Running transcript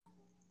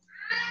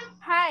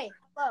Hi,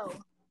 hello.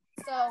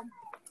 So,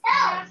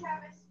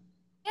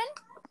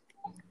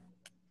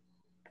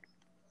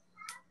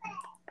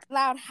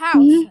 loud house,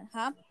 Mhm.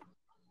 huh? Loud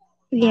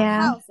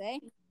Yeah. house, eh?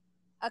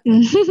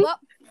 Okay, well,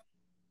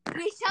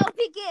 we shall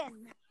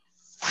begin.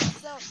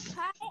 So,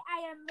 hi, I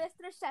am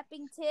Mr.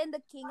 Sheppington,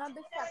 the king of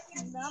the Shep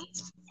Kingdom.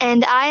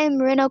 And I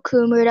am Reno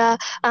Kumura,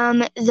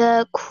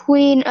 the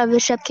queen of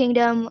the Shep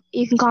Kingdom.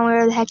 You can call me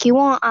whatever the heck you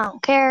want. I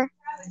don't care.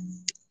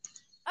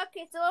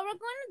 Okay, so what we're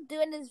going to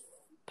do in this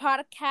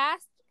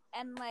podcast,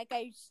 and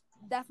I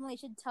definitely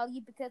should tell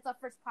you because it's our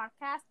first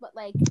podcast, but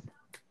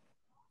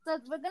so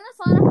we're going to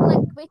start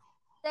off with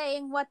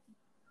saying what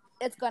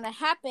it's going to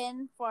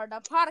happen for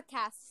the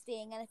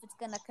podcasting and if it's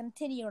going to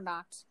continue or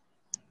not.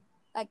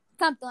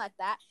 Something like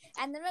that.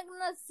 And then we're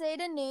going to say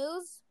the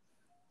news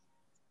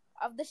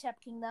of the Shep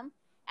Kingdom.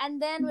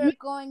 And then we're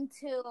going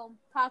to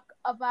talk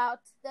about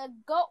the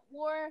Goat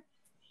War.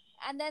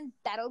 And then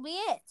that'll be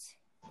it.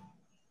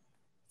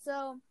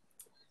 So,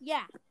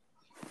 yeah.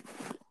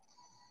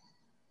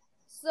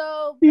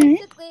 So,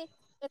 basically,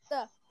 with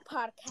the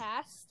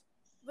podcast,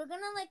 we're going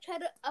to, try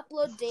to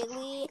upload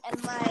daily. And,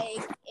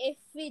 if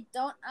we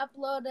don't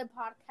upload a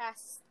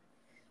podcast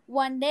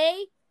one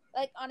day,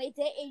 on a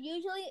day,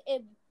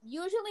 it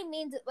usually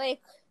means that,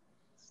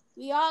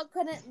 we all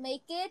couldn't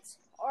make it,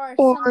 or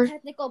some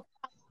technical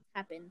problems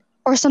happened,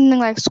 or something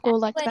like school,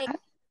 like that.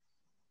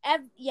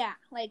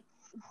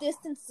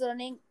 Distance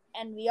learning,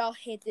 and we all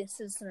hate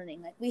distance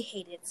learning. We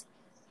hate it,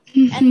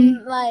 Mm-hmm.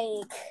 and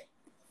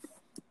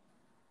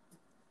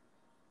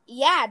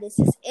yeah, this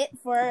is it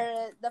for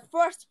the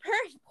first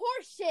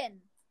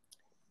portion.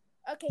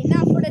 Okay,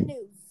 now for the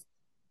news.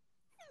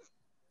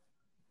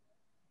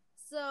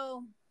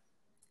 So,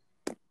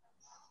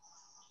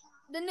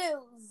 the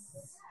news.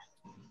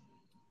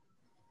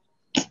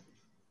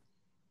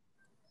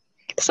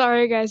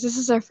 Sorry, guys. This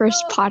is our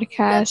first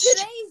podcast. So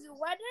today's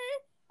weather,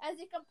 as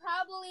you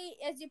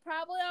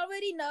probably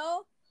already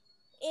know,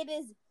 it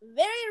is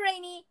very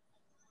rainy,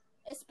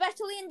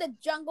 especially in the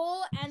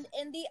jungle and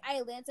in the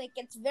islands.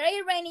 It's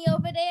very rainy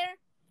over there,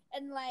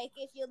 and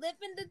if you live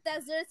in the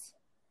desert,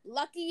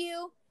 lucky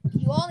you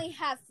only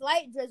have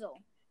slight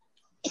drizzle.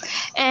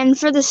 And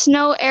for the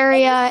snow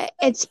area,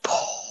 it's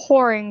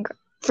pouring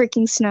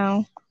freaking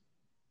snow.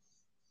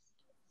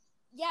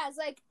 Yeah, it's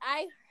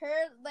I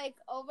heard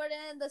over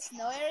there in the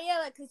snow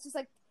area, it's just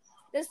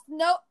there's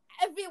snow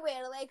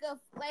everywhere.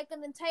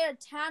 An entire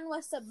town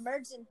was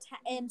submerged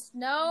in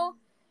snow,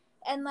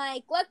 and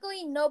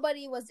luckily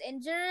nobody was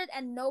injured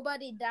and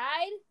nobody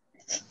died.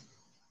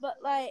 But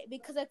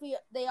because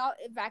they all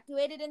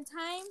evacuated in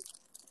time,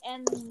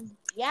 and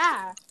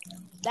yeah,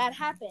 that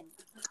happened.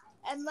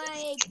 And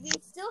we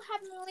still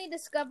haven't really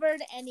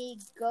discovered any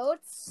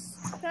goats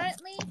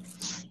currently,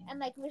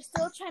 and we're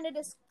still trying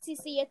to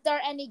see if there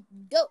are any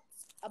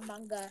goats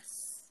among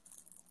us.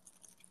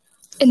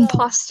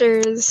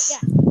 Imposters.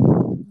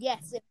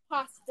 Yes,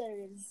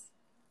 imposters.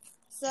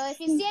 So if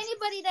you see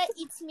anybody that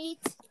eats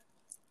meat,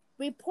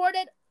 report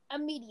it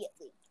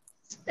immediately.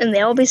 And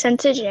they'll be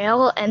sent to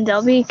jail, and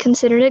they'll be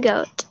considered a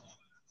goat.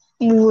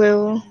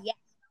 Woo. Yeah.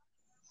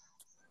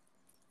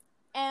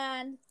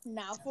 And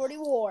now for the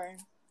war.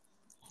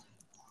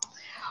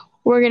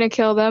 We're gonna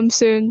kill them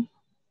soon.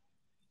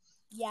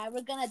 Yeah,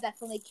 we're gonna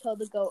definitely kill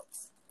the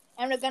goats.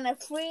 And we're gonna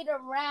free the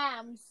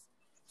rams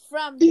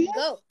from the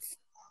goats.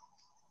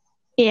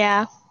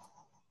 Yeah.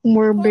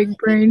 We're big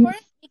brain.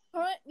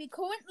 We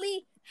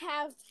currently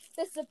have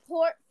the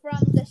support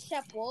from the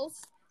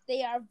Sheppels.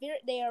 They are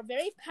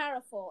very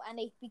powerful, and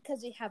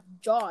because they have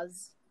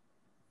jaws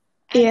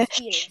and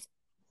spears.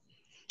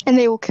 And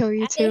they will kill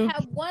you too. And they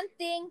have one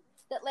thing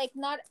that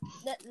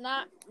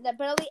that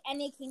barely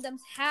any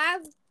kingdoms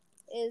have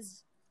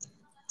is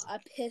a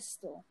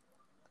pistol.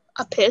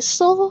 A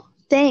pistol?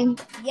 Dang.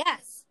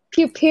 Yes.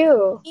 Pew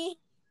pew.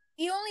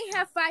 We only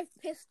have 5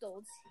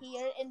 pistols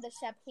here in the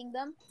Shep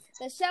Kingdom.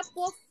 The Shep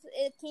Wolf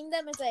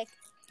Kingdom is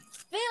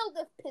filled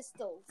with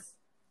pistols.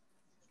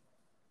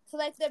 So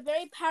they're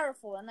very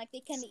powerful, and they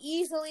can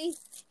easily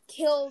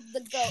kill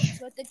the goats.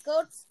 But the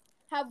goats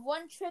have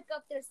one trick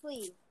up their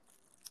sleeve.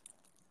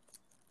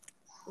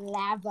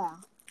 Lava.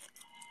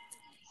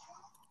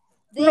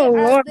 They are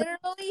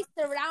literally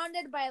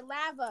surrounded by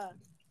lava.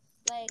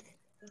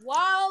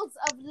 Walls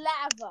of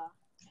lava.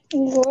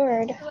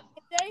 Lord. So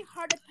it's very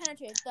hard to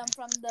penetrate them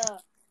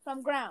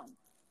from ground.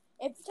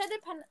 It's hard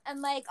to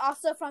and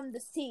also from the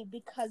sea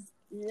because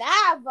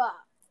lava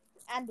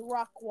and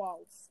rock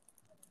walls.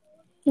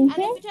 And if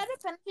we try to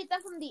penetrate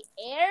them from the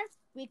air,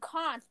 we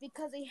can't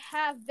because they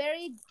have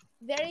very,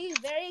 very,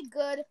 very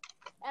good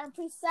and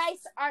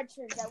precise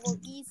archers that will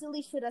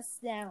easily shoot us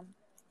down.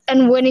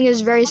 And winning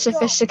is very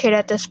sophisticated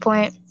at this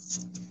point.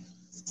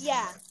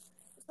 Yeah.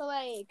 So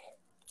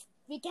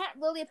we can't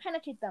really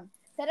penetrate them.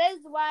 That is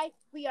why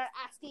we are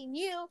asking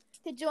you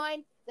to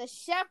join the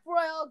Shep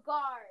Royal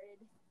Guard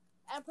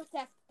and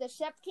protect the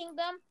Shep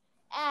Kingdom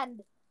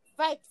and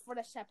fight for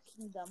the Shep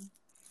Kingdom.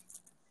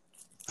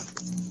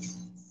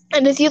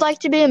 And if you'd like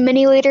to be a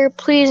mini leader,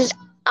 please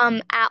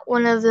at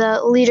one of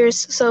the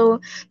leaders so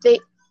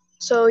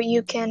so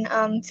you can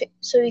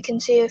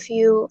see if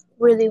you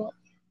really want.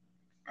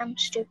 I'm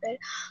stupid.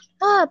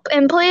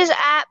 And please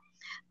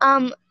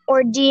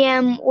or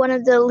DM one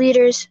of the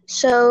leaders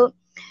so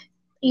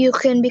you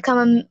can become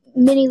a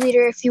mini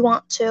leader if you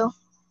want to.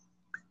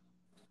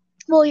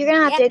 Well, you're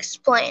gonna have to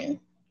explain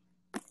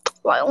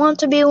why I want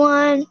to be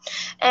one,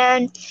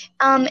 and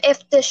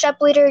if the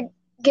shep leader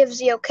gives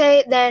the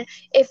okay, then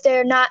if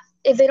they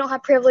don't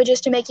have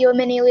privileges to make you a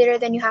mini leader,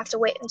 then you have to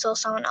wait until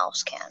someone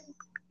else can.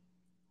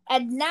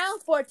 And now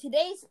for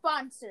today's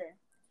sponsor,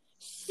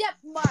 Shep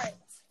Mart.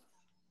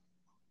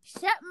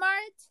 Shep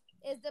Mart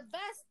is the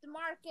best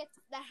market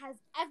that has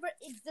ever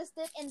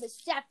existed in the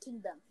Shep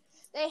Kingdom.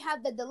 They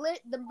have the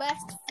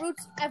best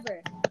fruits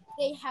ever.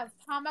 They have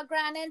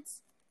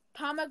pomegranates,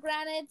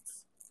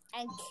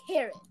 and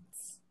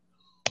carrots.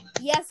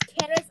 Yes,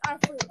 carrots are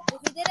fruits.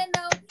 If you didn't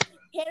know,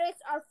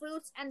 carrots are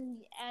fruits,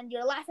 and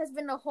your life has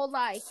been a whole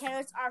lie.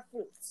 Carrots are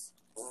fruits.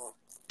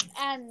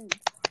 And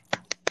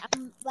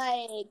I'm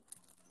like,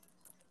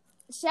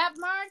 Shep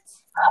Mart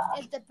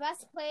is the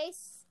best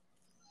place,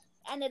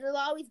 and it'll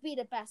always be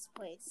the best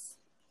place.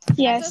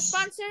 Yes. As a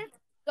sponsor,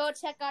 go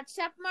check out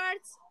Shep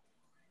Mart,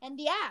 and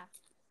yeah,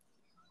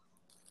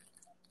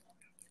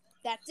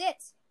 that's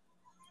it.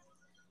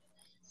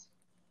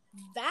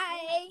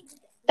 Bye.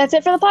 That's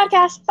it for the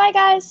podcast. Bye,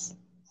 guys.